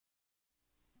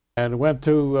and went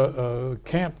to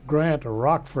Camp Grant,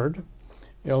 Rockford,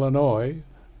 Illinois,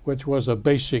 which was a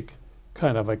basic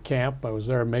kind of a camp. I was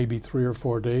there maybe 3 or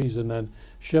 4 days, and then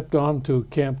shipped on to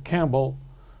Camp Campbell,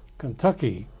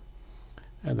 Kentucky,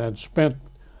 and then spent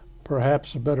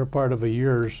perhaps a better part of a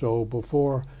year or so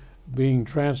before being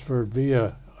transferred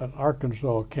via an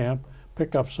Arkansas camp,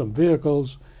 pick up some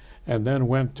vehicles, and then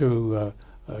went to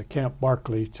Camp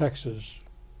Barkley, Texas.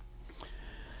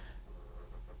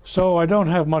 So I don't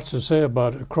have much to say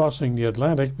about crossing the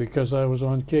Atlantic because I was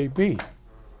on KP.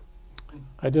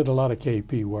 I did a lot of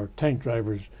KP work. Tank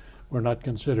drivers were not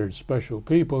considered special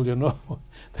people, you know.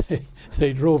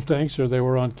 they drove tanks or they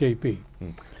were on KP.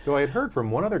 Though I had heard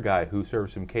from one other guy who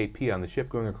served some KP on the ship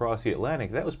going across the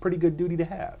Atlantic, that was pretty good duty to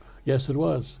have. Yes, it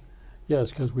was.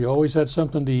 Yes, because we always had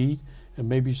something to eat and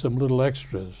maybe some little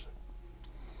extras.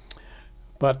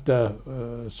 But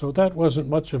so that wasn't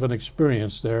much of an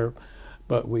experience there.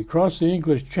 But we crossed the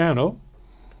English Channel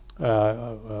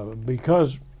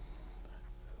because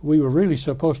we were really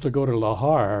supposed to go to Le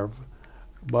Havre,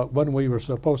 but when we were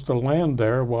supposed to land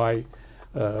there, why,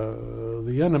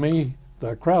 the enemy,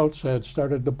 the Krauts, had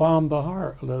started to bomb the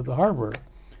harbor.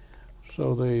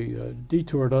 So they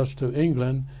detoured us to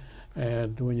England,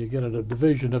 and when you get a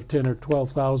division of 10 or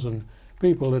 12,000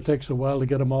 people, it takes a while to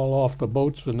get them all off the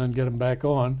boats and then get them back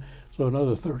on. So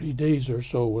another 30 days or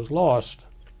so was lost.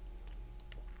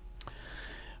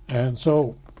 And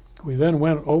so we then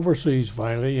went overseas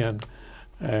finally, and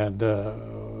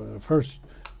first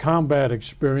combat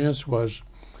experience was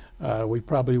we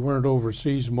probably weren't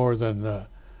overseas more than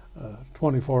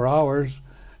 24 hours,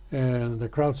 and the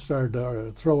Krauts started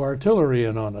to throw artillery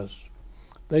in on us.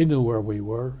 They knew where we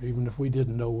were, even if we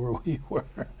didn't know where we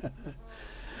were.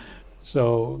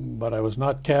 So, but I was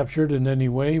not captured in any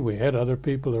way. We had other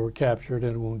people that were captured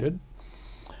and wounded.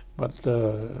 But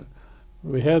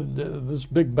we had this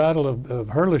big battle of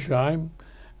Herlisheim,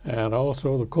 and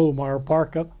also the Colmar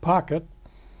Pocket,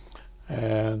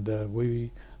 and the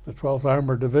 12th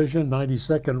Armored Division,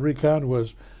 92nd Recon,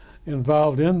 was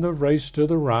involved in the race to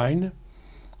the Rhine.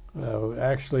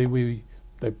 Actually,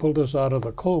 they pulled us out of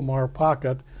the Colmar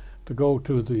Pocket to go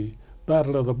to the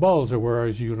Battle of the Bulge, where,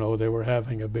 as you know, they were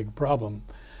having a big problem.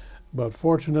 But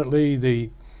fortunately,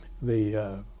 the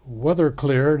weather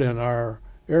cleared, and our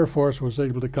Air Force was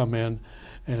able to come in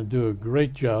and do a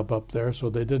great job up there, so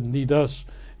they didn't need us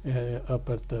up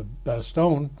at the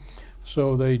Bastogne.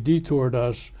 So they detoured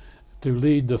us to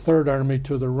lead the Third Army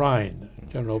to the Rhine,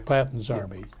 General Patton's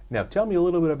army. Now, tell me a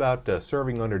little bit about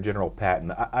serving under General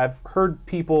Patton. I've heard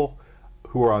people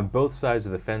who are on both sides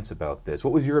of the fence about this.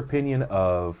 What was your opinion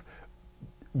of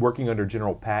working under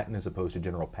General Patton as opposed to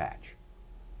General Patch?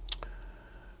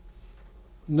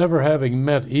 Never having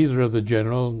met either of the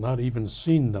generals, not even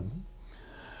seen them,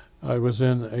 I was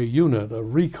in a unit, a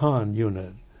Recon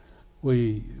unit.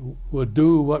 We would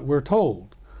do what we're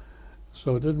told.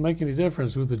 So it didn't make any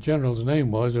difference who the general's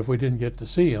name was if we didn't get to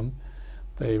see him.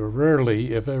 They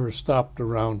rarely, if ever, stopped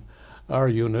around our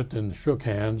unit and shook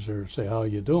hands or say, "How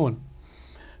you doing?"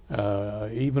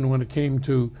 Even when it came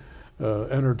to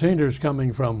entertainers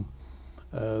coming from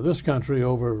this country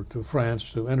over to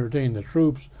France to entertain the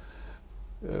troops,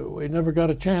 we never got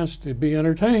a chance to be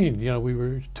entertained. You know, we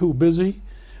were too busy,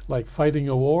 like fighting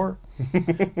a war,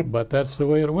 but that's the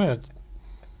way it went.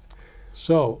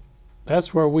 So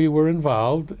that's where we were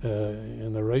involved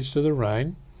in the race to the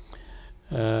Rhine.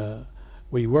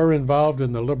 We were involved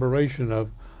in the liberation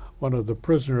of one of the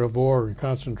prisoner of war and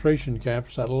concentration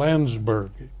camps at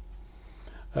Landsberg.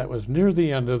 That was near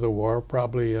the end of the war,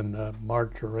 probably in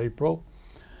March or April.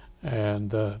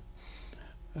 And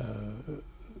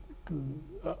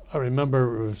I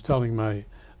remember I was telling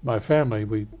my family,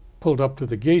 we pulled up to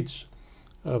the gates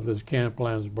of this Camp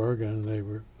Landsberg,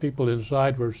 and people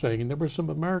inside were saying, and there were some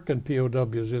American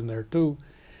POWs in there too,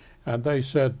 and they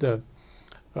said,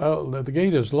 well, the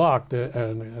gate is locked,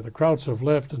 and the Krauts have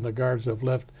left, and the guards have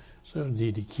left, so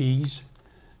need the keys.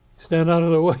 Stand out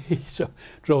of the way. So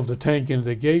drove the tank into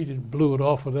the gate and blew it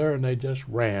off of there, and they just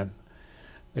ran.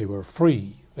 They were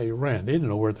free. They ran. They didn't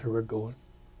know where they were going.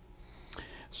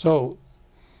 So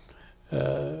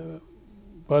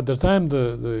by the time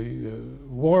the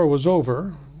war was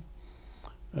over,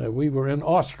 we were in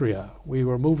Austria. We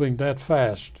were moving that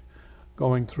fast,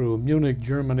 going through Munich,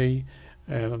 Germany,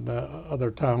 and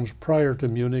other towns prior to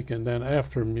Munich, and then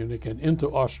after Munich and into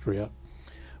Austria,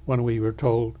 when we were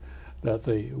told that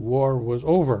the war was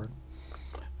over.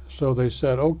 So they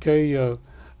said, okay,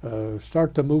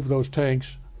 start to move those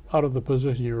tanks out of the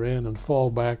position you're in and fall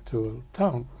back to a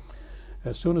town.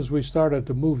 As soon as we started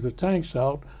to move the tanks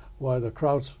out, why, the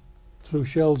Krauts threw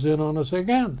shells in on us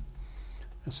again.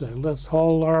 I said, let's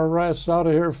haul our ass out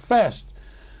of here fast.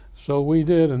 So we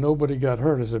did, and nobody got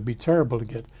hurt. I said, it'd be terrible to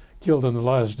get killed on the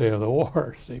last day of the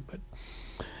war. See, but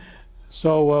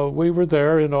so we were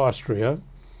there in Austria,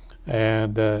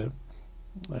 and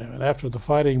after the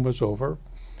fighting was over,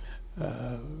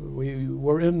 we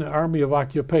were in the Army of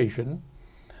Occupation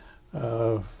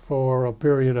for a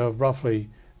period of roughly,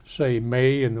 say,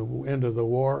 May and the end of the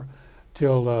war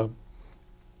till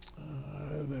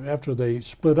after they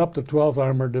split up the 12th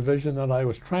Armored Division. Then I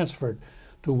was transferred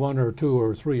to 1 or 2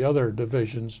 or 3 other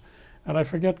divisions, and I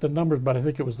forget the numbers, but I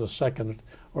think it was the 2nd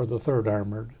or the 3rd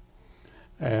Armored.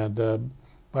 And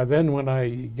by then, when I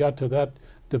got to that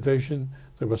division,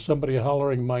 there was somebody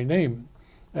hollering my name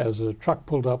as a truck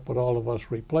pulled up with all of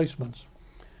us replacements.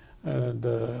 And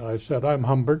I said, I'm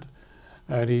Humbert.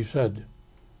 And he said,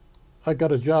 I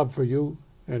got a job for you,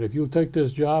 and if you take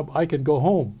this job, I can go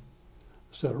home.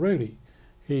 I said, really?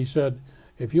 He said,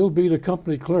 if you'll be the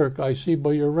company clerk, I see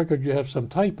by your record you have some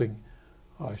typing.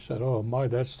 I said, oh my,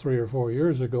 that's 3 or 4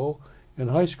 years ago in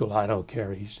high school. I don't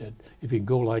care, he said. If you can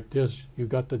go like this, you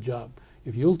got the job.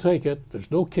 If you'll take it,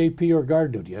 there's no KP or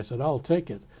guard duty. I said, I'll take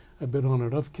it. I've been on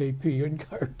enough KP and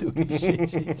guard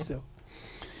duty.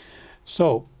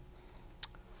 So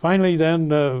finally then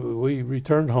we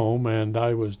returned home, and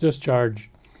I was discharged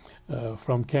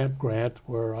from Camp Grant,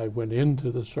 where I went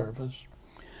into the service.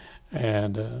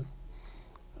 And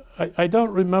I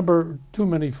don't remember too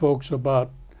many folks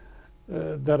about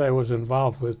that I was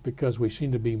involved with, because we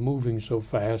seemed to be moving so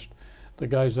fast. The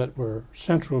guys that were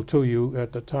central to you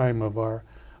at the time of our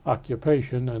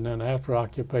occupation, and then after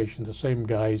occupation, the same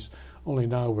guys, only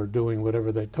now we're doing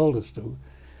whatever they told us to.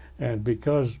 And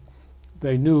because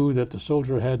they knew that the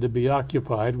soldier had to be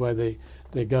occupied, why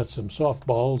they got some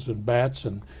softballs and bats,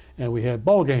 and we had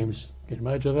ball games. Can you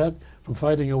imagine that? From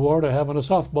fighting a war to having a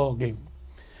softball game.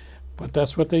 But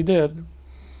that's what they did.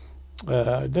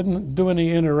 I didn't do any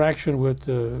interaction with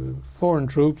foreign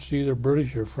troops, either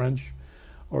British or French,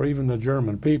 or even the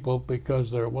German people, because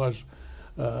there was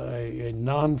a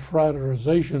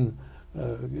non-fraternization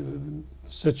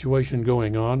situation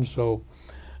going on. So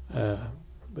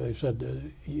they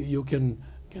said you can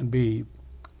be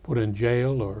put in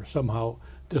jail or somehow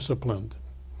disciplined.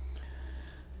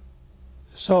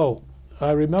 So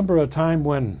I remember a time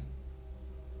when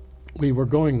we were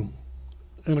going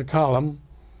in a column,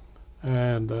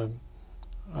 and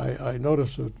I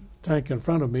noticed a tank in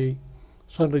front of me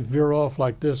suddenly veer off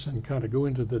like this and kind of go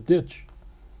into the ditch.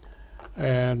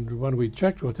 And when we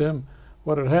checked with him,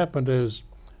 what had happened is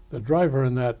the driver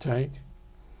in that tank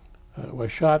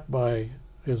was shot by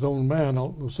his own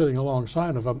man sitting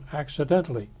alongside of him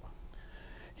accidentally.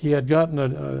 He had gotten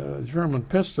a German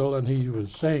pistol, and he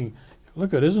was saying,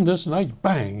 look, isn't this nice?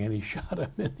 Bang! And he shot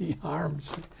him in the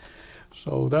arms.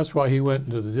 So that's why he went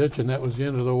into the ditch, and that was the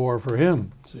end of the war for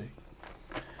him, see.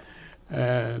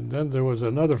 And then there was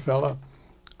another fella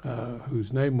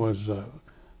whose name was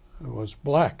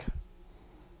Black,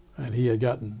 and he had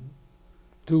gotten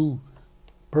 2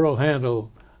 pearl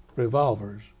handle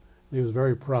revolvers. He was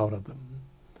very proud of them.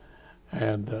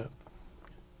 And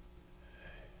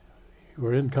we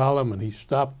were in column, and he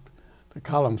stopped. The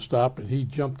column stopped, and he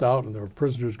jumped out, and there were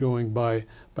prisoners going by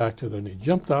back to them. And he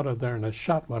jumped out of there and I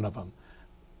shot one of them.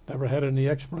 Never had any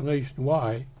explanation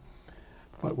why,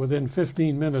 but within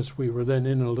 15 minutes we were then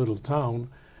in a little town,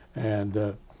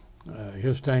 and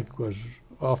his tank was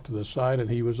off to the side, and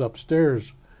he was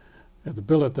upstairs at the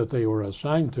billet that they were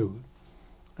assigned to,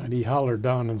 and he hollered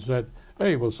down and said,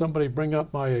 hey, will somebody bring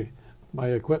up my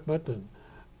equipment and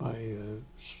my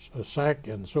sack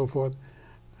and so forth?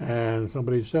 And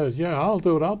somebody says, yeah, I'll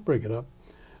do it, I'll bring it up.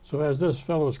 So as this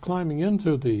fellow was climbing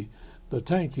into the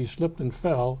tank, he slipped and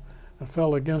fell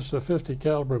against a 50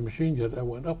 caliber machine gun that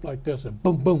went up like this, and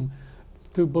boom, boom,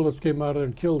 2 bullets came out of it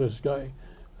and killed this guy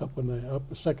up the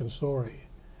 2nd story.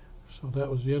 So that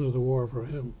was the end of the war for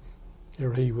him.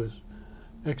 Here he was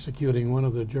executing one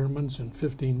of the Germans, and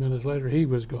 15 minutes later he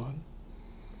was gone.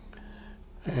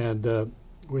 And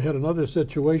we had another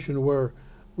situation where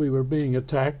we were being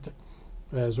attacked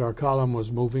as our column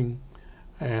was moving,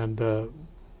 and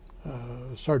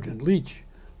Sergeant Leach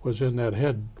was in that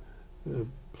head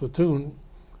platoon,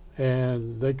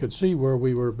 and they could see where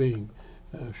we were being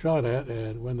shot at,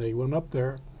 and when they went up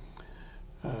there,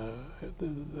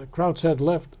 the Krauts had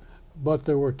left, but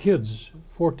there were kids,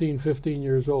 14, 15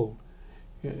 years old,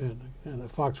 in a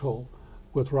foxhole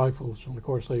with rifles, and of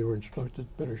course they were instructed,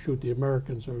 better shoot the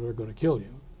Americans or they're going to kill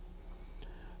you.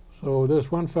 So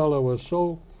this one fellow was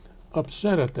so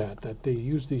upset at that they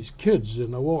used these kids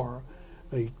in the war.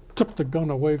 They took the gun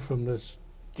away from this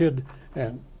kid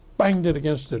and banged it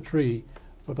against a tree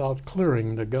without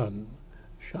clearing the gun,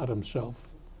 shot himself.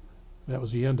 That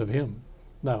was the end of him.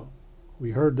 Now,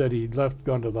 we heard that he'd left,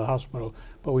 gone to the hospital,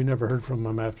 but we never heard from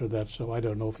him after that, so I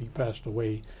don't know if he passed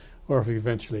away or if he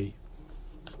eventually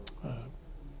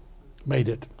made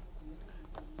it.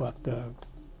 But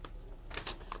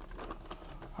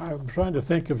I'm trying to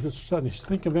think of this.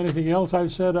 Think of anything else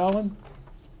I've said, Alan?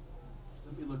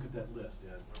 Let me look at that list,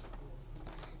 Ed.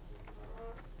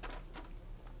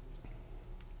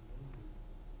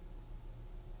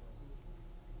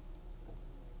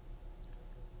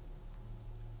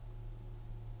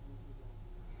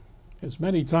 As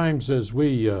many times as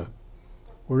we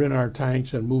were in our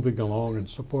tanks and moving along and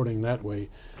supporting that way,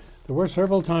 there were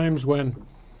several times when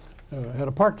had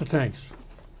to park the tanks.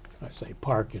 I say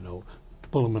park, you know,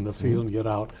 pull them in the field and get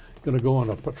out. Going to go on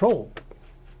a patrol.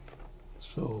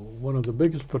 So one of the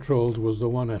biggest patrols was the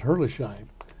one at Herlisheim.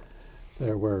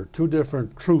 There were two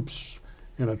different troops,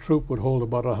 and a troop would hold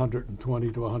about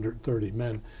 120 to 130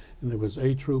 men, and there was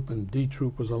A troop and D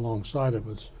troop was alongside of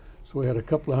us. So we had a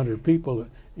couple of hundred people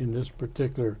in this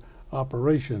particular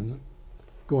operation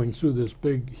going through this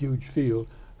big, huge field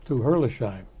to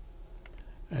Herlisheim.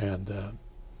 And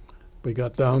we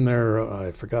got down there,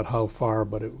 I forgot how far,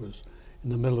 but it was in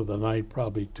the middle of the night,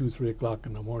 probably 2, 3 o'clock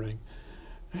in the morning.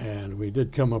 And we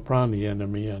did come upon the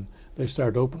enemy, and they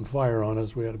started open fire on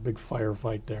us. We had a big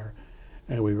firefight there,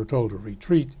 and we were told to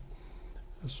retreat.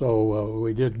 So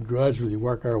we did gradually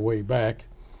work our way back,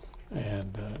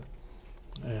 and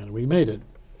we made it.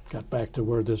 Got back to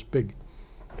where this big,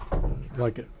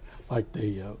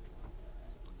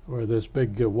 where this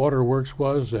big waterworks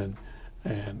was, and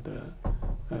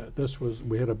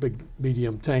we had a big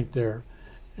medium tank there,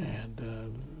 and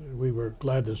we were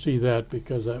glad to see that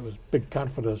because that was big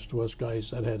confidence to us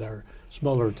guys that had our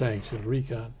smaller tanks in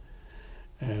Recon.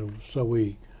 And so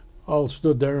we all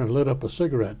stood there and lit up a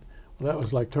cigarette. Well, that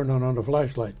was like turning on a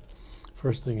flashlight.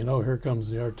 First thing you know, here comes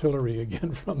the artillery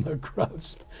again from the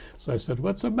crowds. So I said,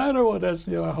 "What's the matter with us?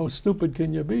 You know, how stupid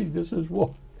can you be? This is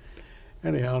war."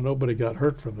 Anyhow, nobody got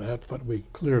hurt from that, but we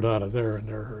cleared out of there in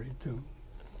their hurry too.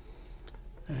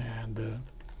 And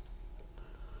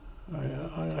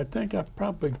I think I've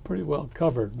probably pretty well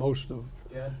covered most of.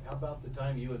 Dad, how about the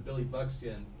time you and Billy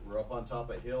Buckskin were up on top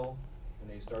of a hill and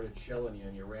they started shelling you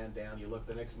and you ran down? You looked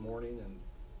the next morning and you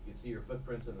could see your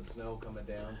footprints in the snow coming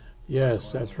down.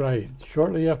 Yes, that's right.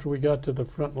 Shortly after we got to the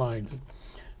front lines,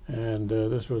 and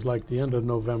this was like the end of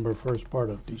November, first part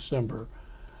of December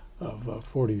of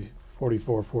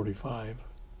 44, 45.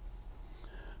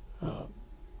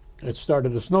 It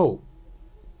started to snow.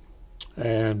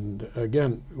 And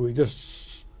again, we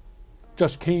just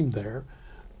came there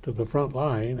to the front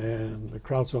line, and the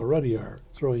Krauts already are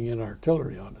throwing in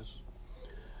artillery on us.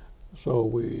 So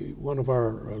one of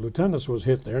our lieutenants was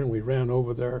hit there, and we ran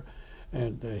over there,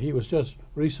 and he was just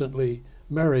recently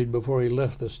married before he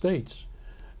left the States,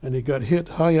 and he got hit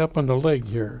high up on the leg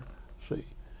here, see.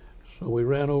 So we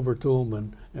ran over to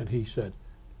him, and he said,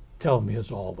 "Tell me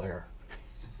it's all there."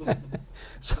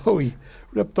 So he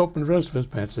ripped open the rest of his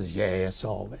pants and said, "Yeah, it's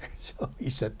all there." So he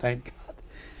said, "Thank God."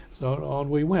 So on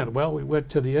we went. Well, we went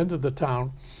to the end of the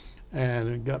town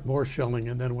and got more shelling,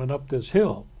 and then went up this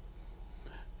hill.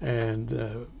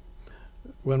 And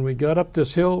when we got up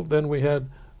this hill, then we had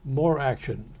more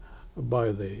action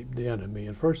by the enemy.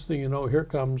 And first thing you know, here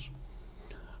comes,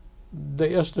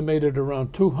 they estimated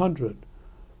around 200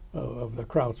 of the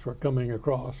Krauts were coming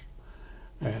across.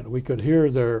 And we could hear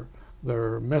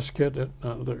their mess kit,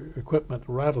 their equipment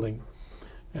rattling,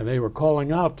 and they were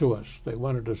calling out to us. They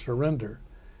wanted to surrender,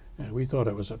 and we thought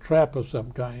it was a trap of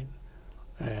some kind.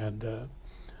 And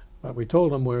but we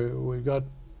told them we've got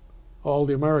all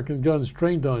the American guns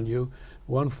trained on you.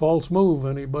 One false move,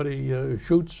 anybody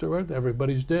shoots or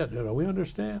everybody's dead. You know, we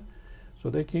understand. So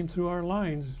they came through our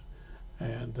lines,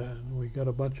 and we got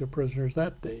a bunch of prisoners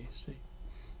that day. See,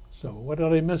 so what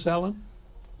did I miss, Alan?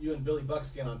 You and Billy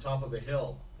Buckskin on top of a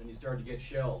hill, and you started to get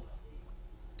shelled.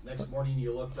 Next morning,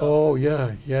 you looked up. Oh,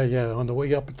 yeah. On the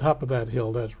way up the top of that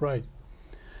hill, that's right.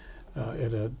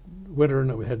 In a winter,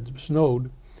 and it had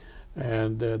snowed,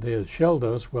 and they had shelled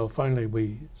us. Well, finally,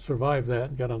 we survived that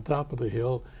and got on top of the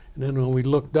hill. And then when we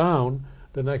looked down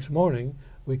the next morning,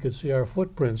 we could see our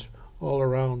footprints all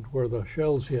around where the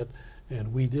shells hit,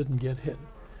 and we didn't get hit.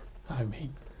 I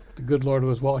mean, the good Lord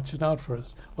was watching out for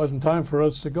us. It wasn't time for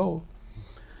us to go.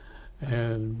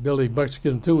 And Billy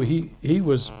Buckskin too, he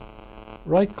was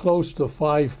right close to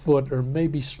 5 foot or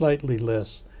maybe slightly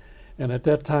less. And at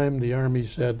that time the Army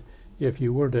said if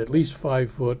you weren't at least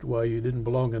 5 foot, well, you didn't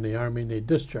belong in the Army and they'd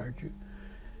discharge you.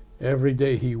 Every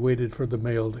day he waited for the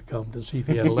mail to come to see if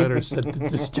he had a letter sent to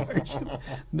discharge him.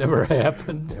 Never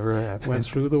happened. Never happened. Went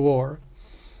through the war.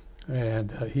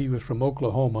 and he was from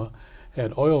Oklahoma,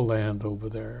 had oil land over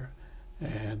there,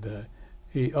 and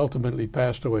he ultimately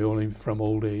passed away only from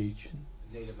old age.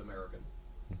 Native American.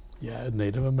 Yeah,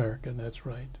 Native American, that's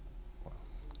right.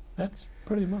 That's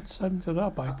pretty much sums it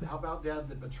up, I think. How about, Dad,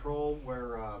 the patrol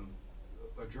where a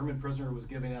German prisoner was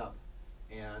giving up,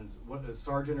 and what the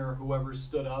sergeant or whoever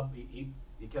stood up, he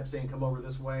kept saying, "Come over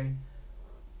this way,"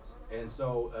 and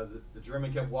so the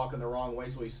German kept walking the wrong way,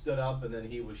 so he stood up, and then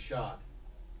he was shot.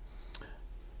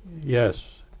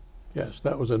 Yes, yes,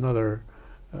 that was another,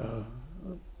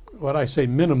 what I say,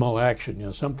 minimal action. You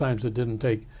know, sometimes it didn't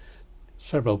take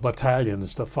several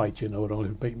battalions to fight. You know, it only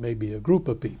take maybe a group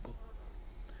of people.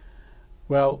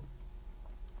 Well,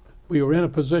 we were in a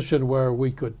position where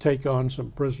we could take on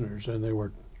some prisoners, and there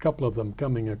were a couple of them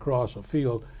coming across a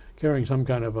field carrying some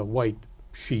kind of a white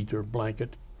sheet or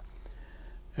blanket.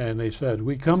 And they said,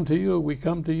 "We come to you, we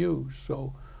come to you."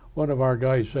 So one of our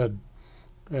guys said,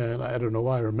 and I don't know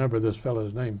why I remember this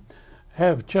fellow's name,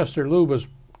 "Have Chester Lubas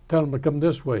tell him to come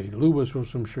this way." Lubas was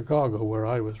from Chicago, where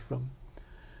I was from.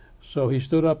 So he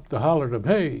stood up to holler at him,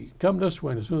 "Hey, come this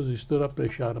way." And as soon as he stood up, they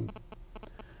shot him.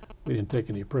 We didn't take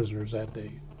any prisoners that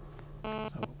day.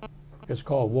 So it's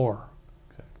called war.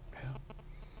 Exactly.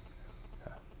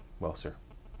 Yeah. Well, sir,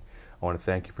 I want to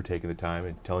thank you for taking the time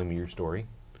and telling me your story,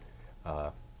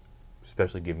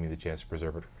 especially giving me the chance to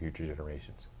preserve it for future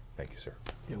generations. Thank you, sir.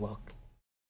 You're welcome.